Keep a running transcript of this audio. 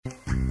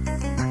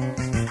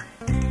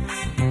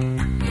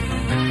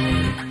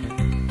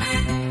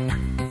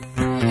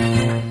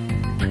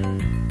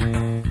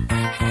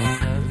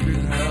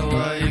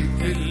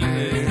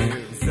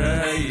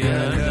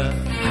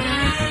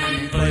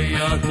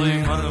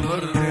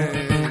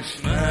مرمرني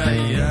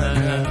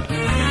شميالة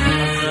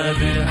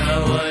عذاب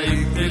الهوى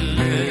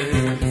يقتلني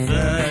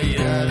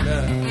زيالة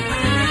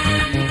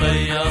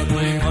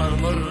طياطي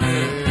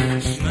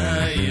مرمرني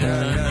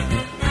شميالة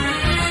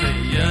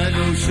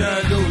شيالوا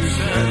شالوا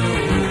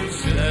شالوا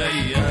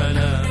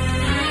شيالة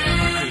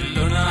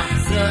كلنا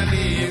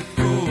أحزاني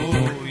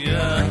يبكوا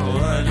يا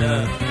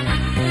ولا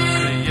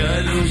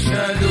شيالوا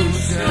شالوا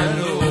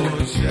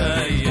شالوا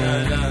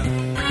شيالة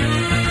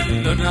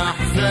كلنا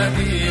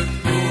أحزاني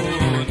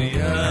يبكون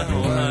يا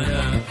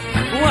ولا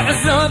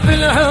وعذاب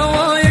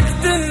الهوى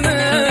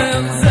يقتلني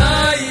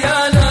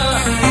زيالة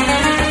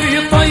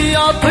في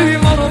طياطي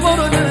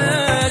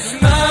مرمرنا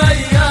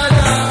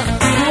شميالة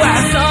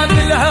وعذاب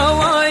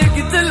الهوى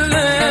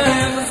يقتلني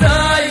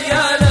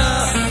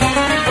زيالة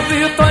في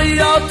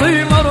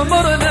طياطي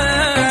مرمرنا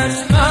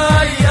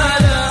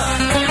شميالة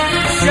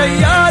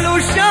شيال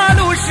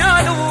وشال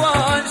وشال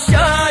وان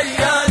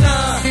شيالة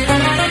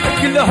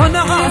كلهن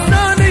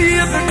أحزاني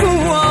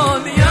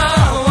يبكون يا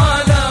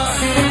ولا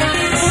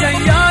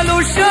شيال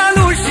وشال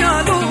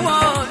وشال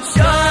وان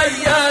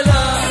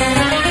شيالة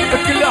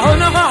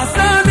كلهن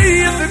أحزاني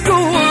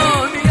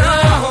يبكون يا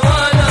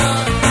ولا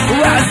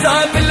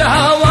وعذاب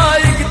الهوى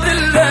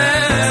يقتلني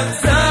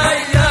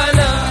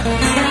زيالة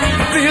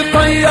في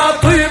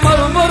طياطي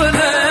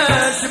مرمرنا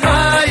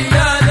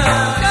شميالة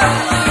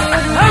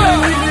هلا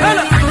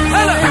هلا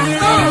هلا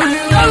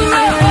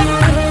الله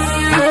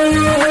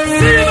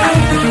سيبا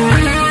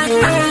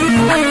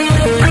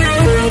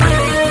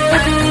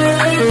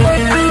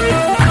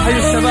حي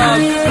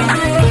الشباب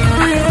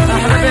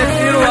احلى بيت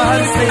كثير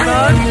واهل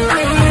سليمان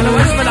احلى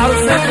واجمل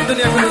عروسين في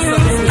الدنيا من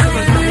السادس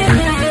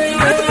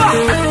اذبح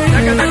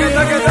دق دق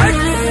دق دق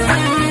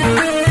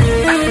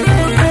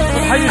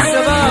حي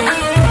الشباب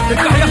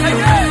اذبح يا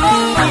حي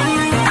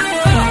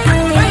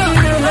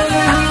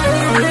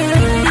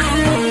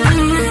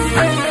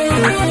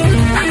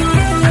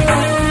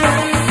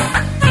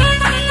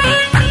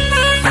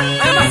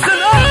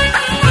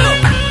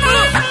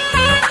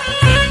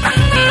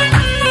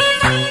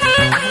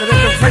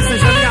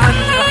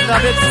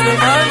بيت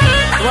سليمان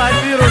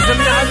وأديروا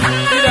جميعا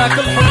إلى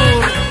كل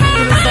حضور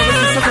كل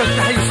الصابرين شكرا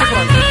تحية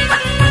شكرا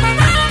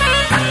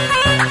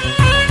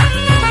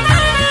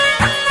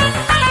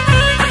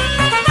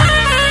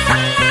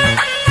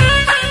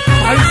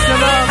حي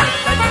الشباب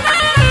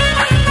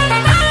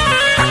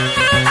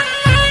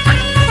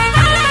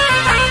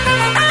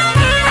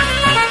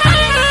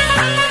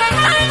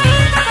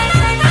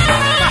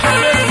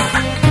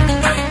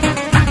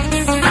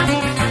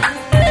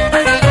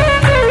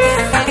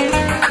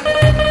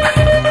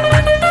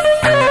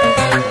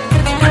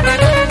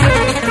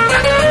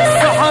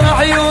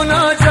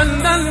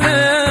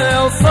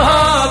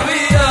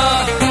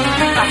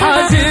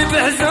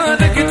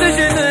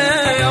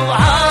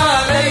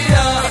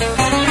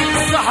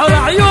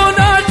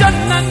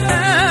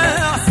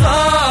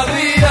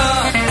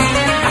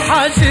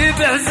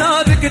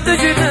بعذابك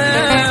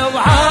تجني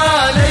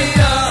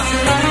وعالية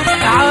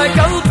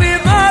عقلبي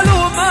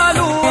مالو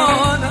مالو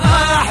وانا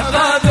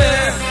احبابي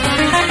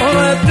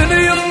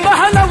ردني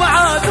يمحنا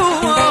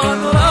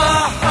وعادوان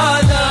راح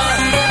هذا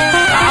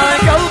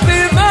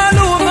عقلبي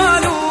مالو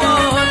مالو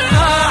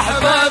وانا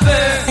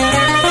احبابي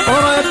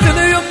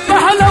ردني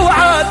يمحنا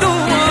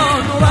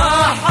وعادوان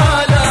راح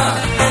هذا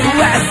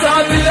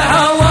وعذاب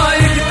الهوى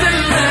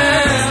يقتلني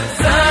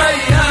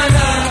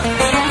زيالة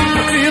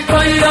في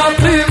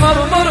طياطي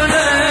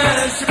مرمرنا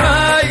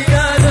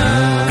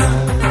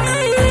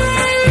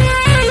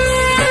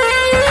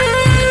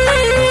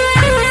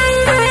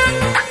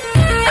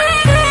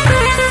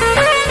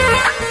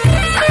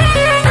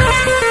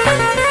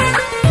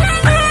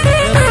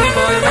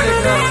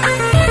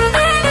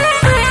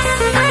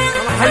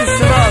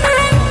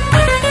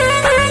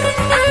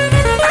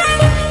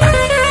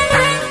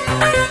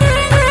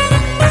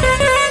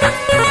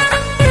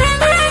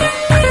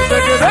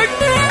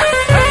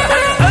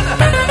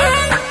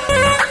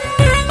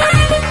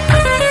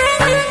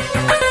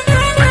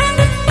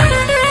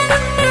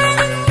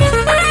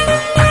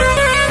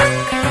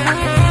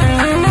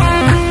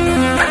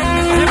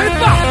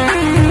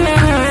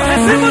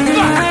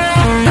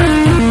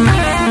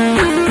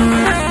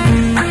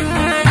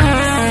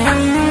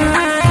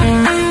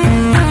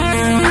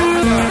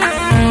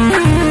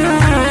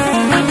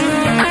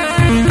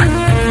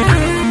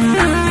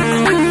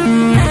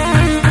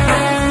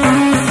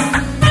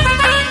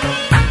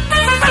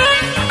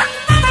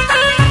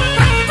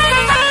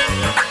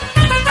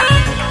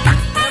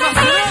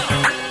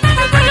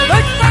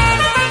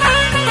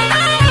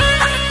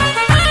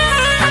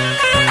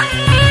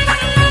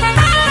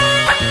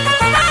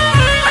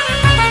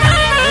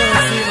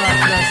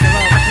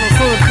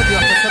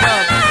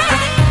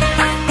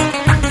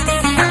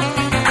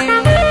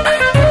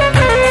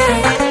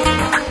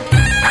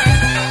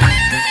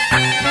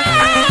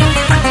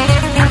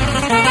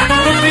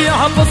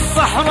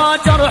بالصحراء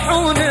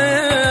جرحوني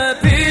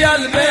في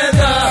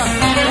البيدة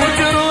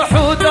وجروح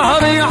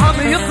ودهري عم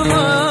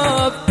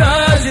يطلب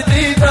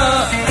تجديده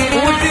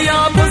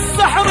ودياب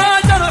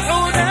الصحراء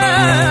جرحوني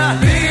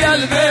في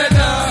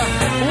البيدة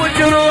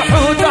وجروح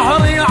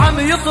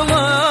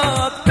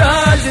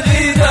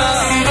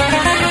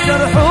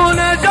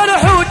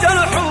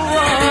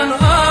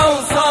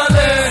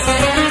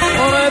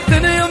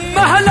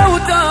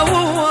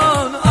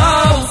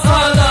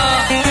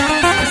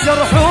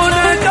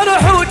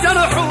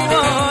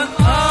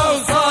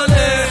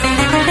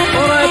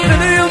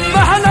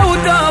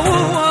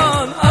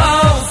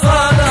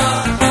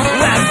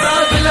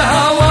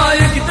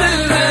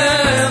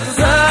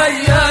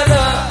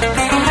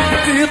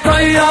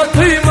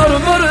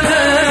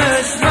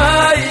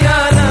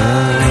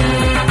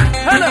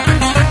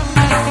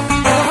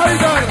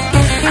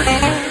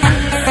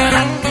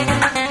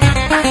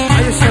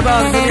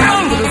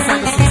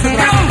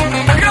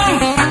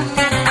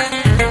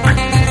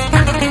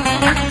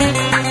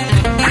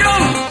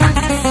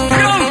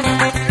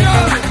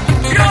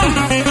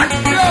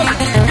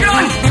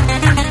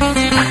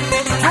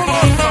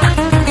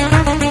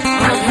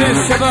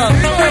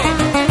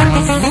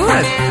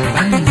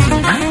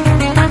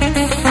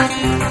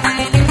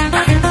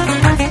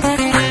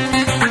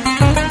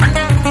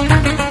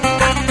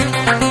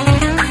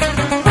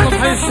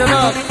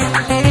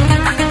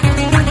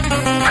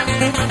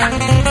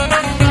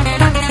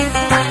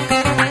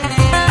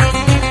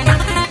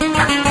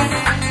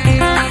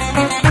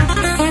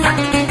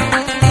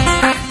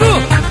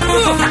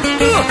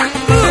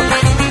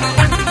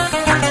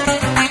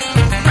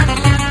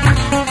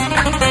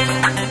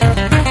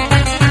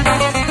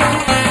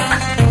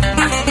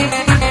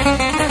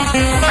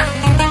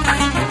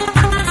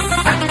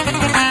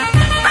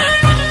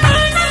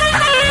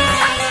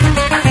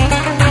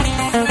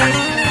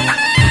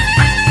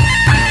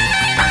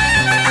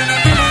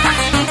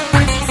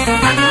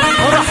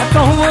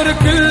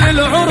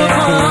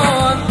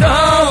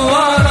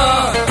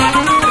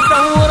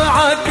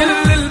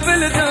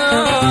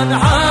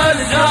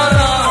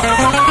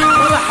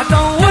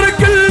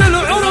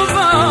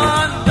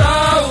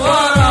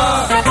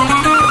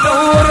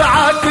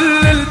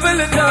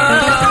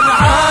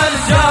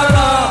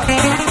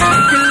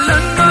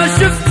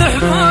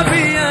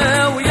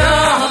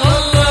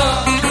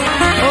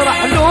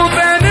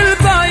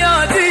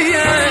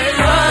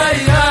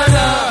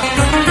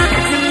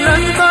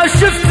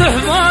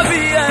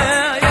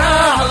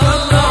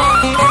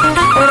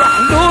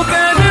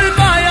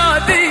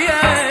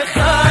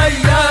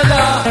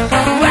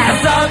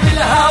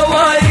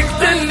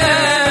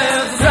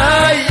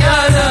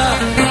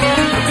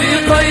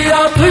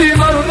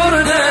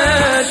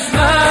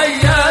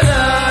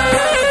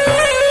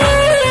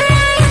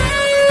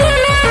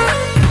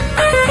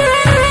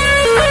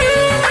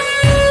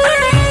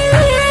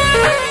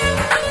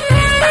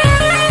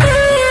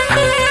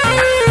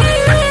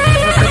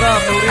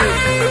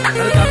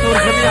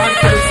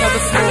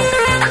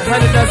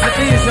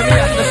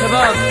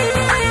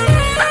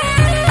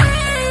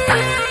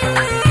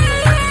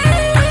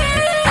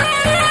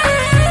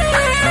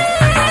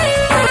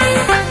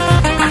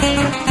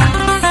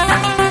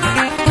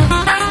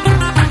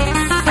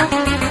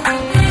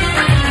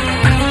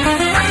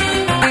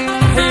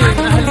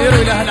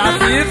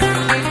عفيف،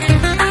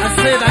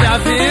 السيد علي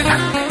عفيف،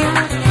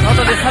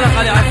 هذا اللي خلق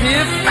علي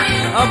عفيف،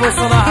 ابو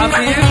صلاح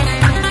عفيف،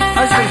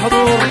 اجمل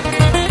الحضور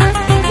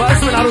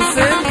واجمل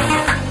العروسين،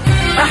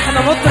 احلى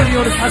مطرب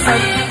يونس حسن،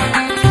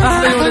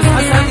 احلى يونس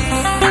حسن،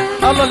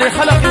 الله اللي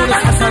خلق يونس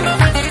حسن،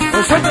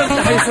 وشكرا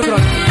التحية شكرا.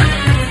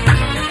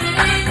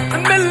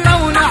 من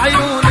لون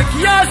عيونك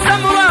يا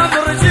سمرة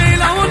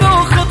مرجيلة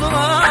ولو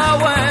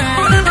خضراوة،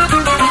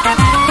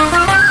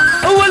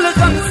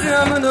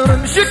 والغمزة من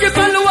رمشك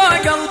بلوى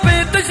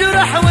قلبي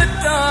تجرح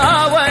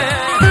وتداوى.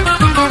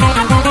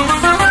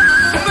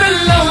 من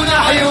لون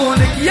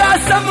عيونك يا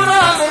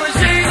سمرة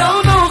مرجيلة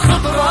ولو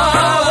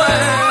خضراوة،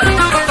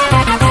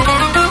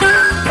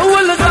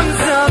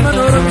 والغمزة من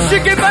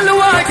رمشك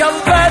بلوى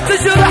قلبي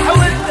تجرح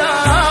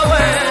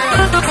وتداوى.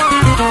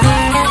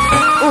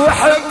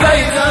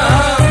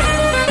 وحبيناها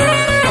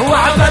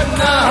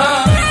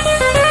وعبدناها،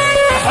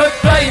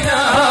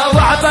 حبيناها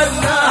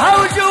وعبدناها،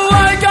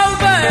 وجوا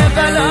قلبي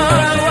بلاوة.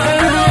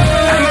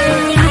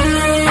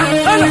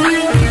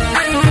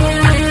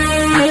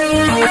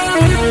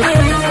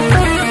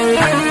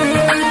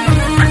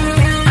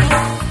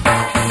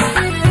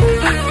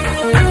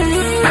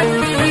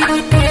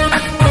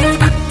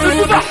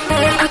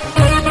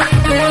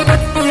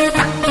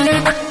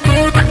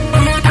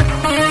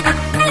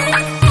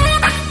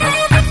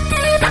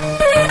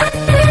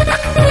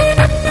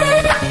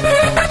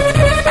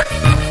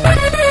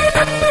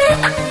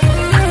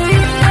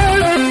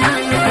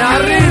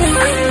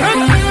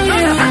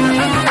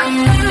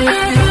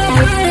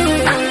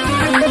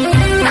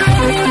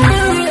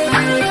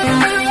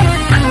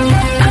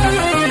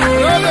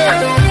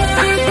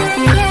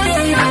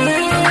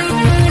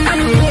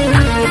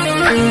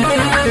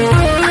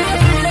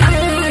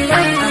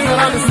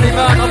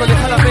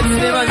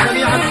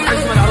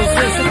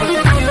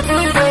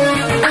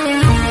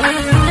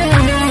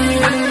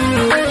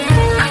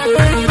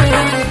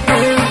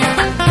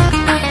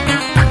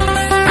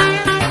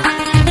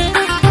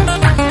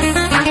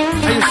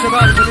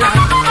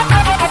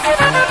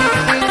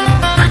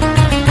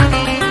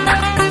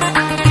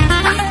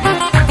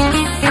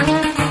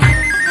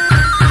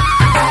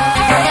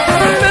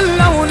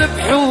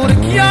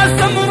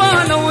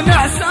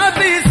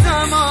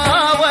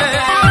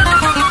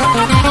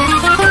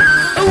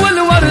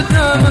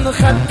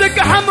 خدك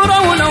حمرا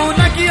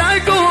ولونك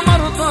يعقوب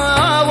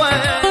مرضاوة،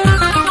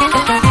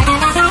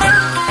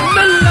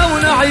 من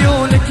لون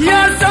عيونك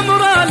يا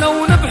سمرا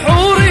لون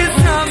بحوري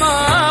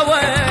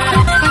سماوة،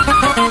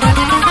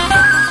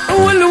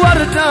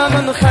 والوردة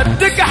من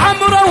خدك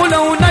حمرا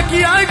ولونك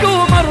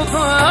يعقوب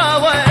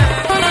مرضاوة.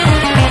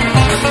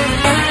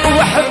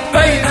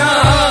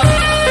 وحبيناها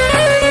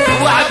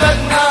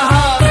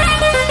وعبدناها،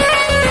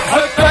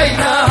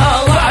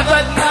 حبيناها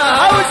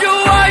وعبدناها،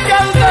 وجوا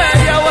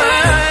قلبي يا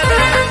ويلي.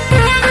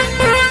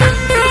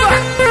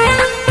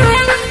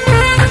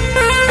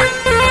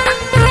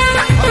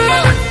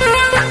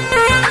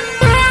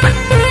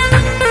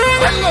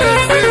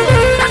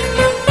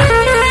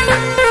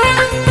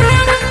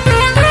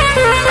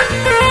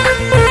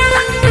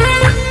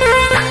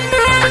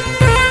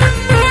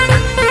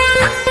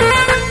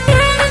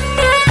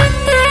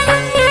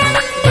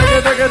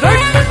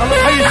 الله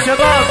يحيي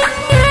الشباب،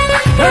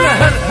 هلا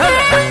هلا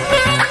هلا،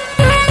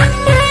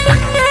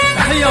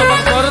 تحية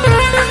وبخبر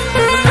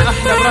من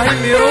أحلى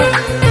إبراهيم ميرو،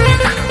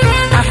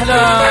 أحلى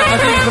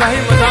قديم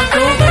إبراهيم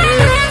مدامته،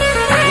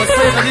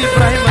 والسيد قديم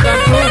إبراهيم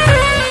مدامته،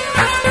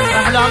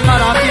 أحلى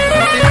عمار عفيف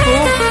خطيبته،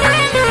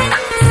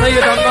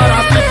 السيد عمار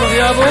عفيف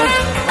وغيابه،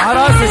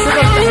 وعراسي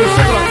شكرا تحية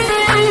شكرا.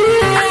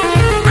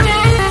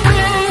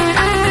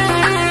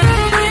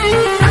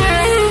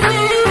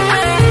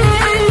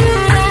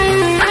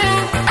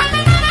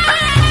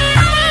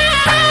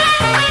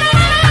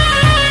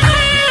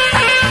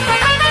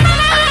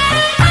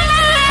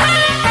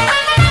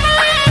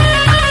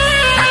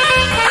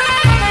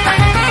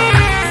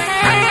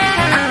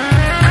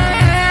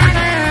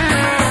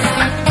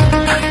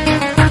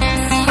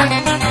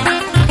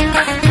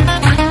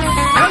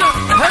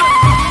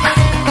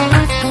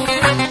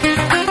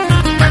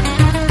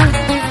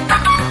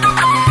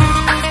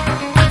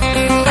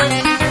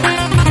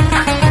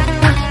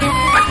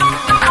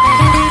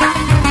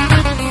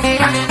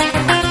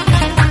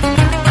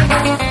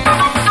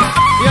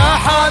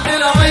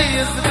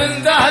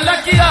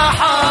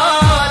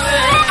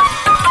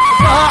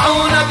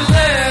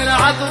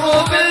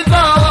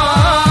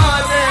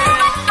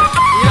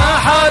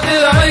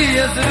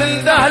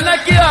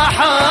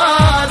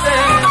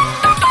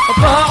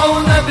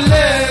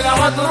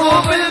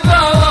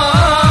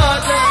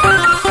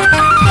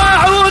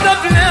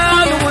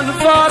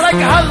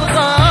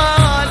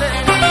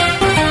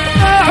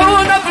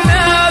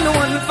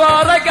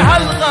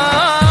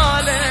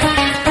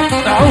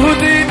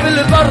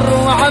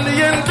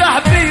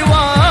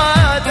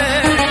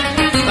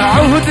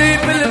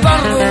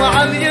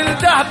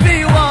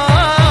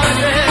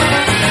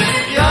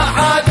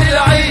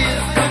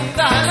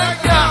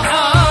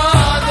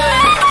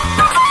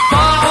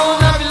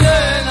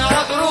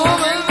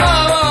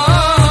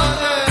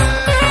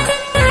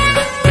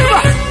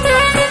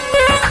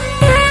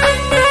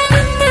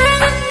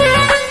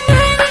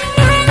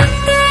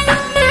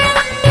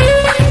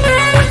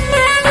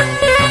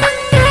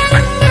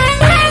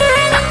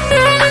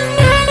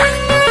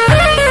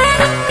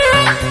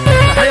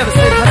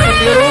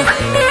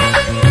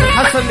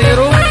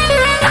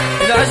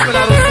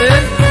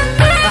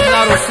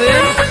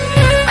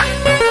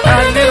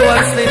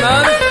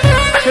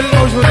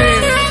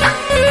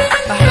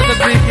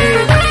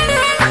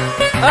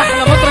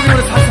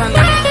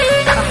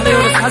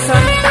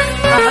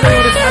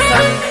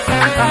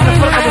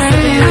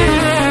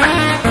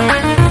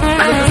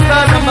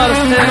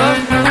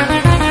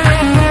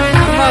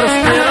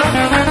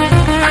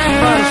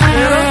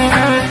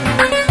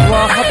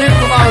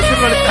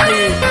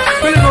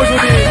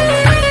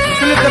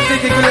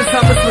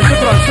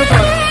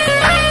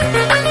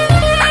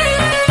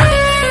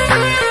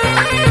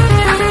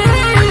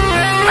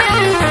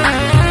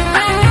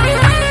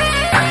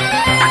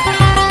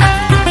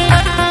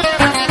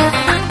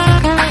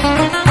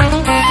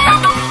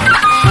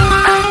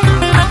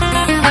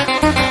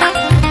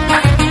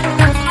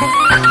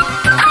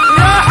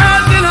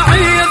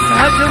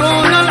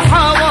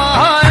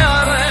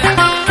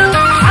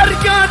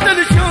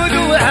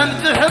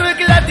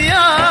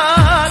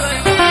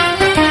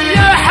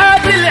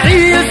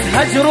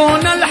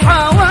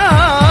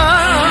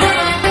 الحوام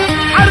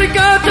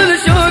حرقات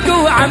الشوق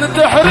وعم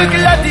تحرق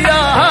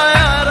لدياها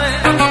يا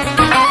ريت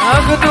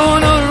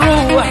اخذون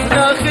الروح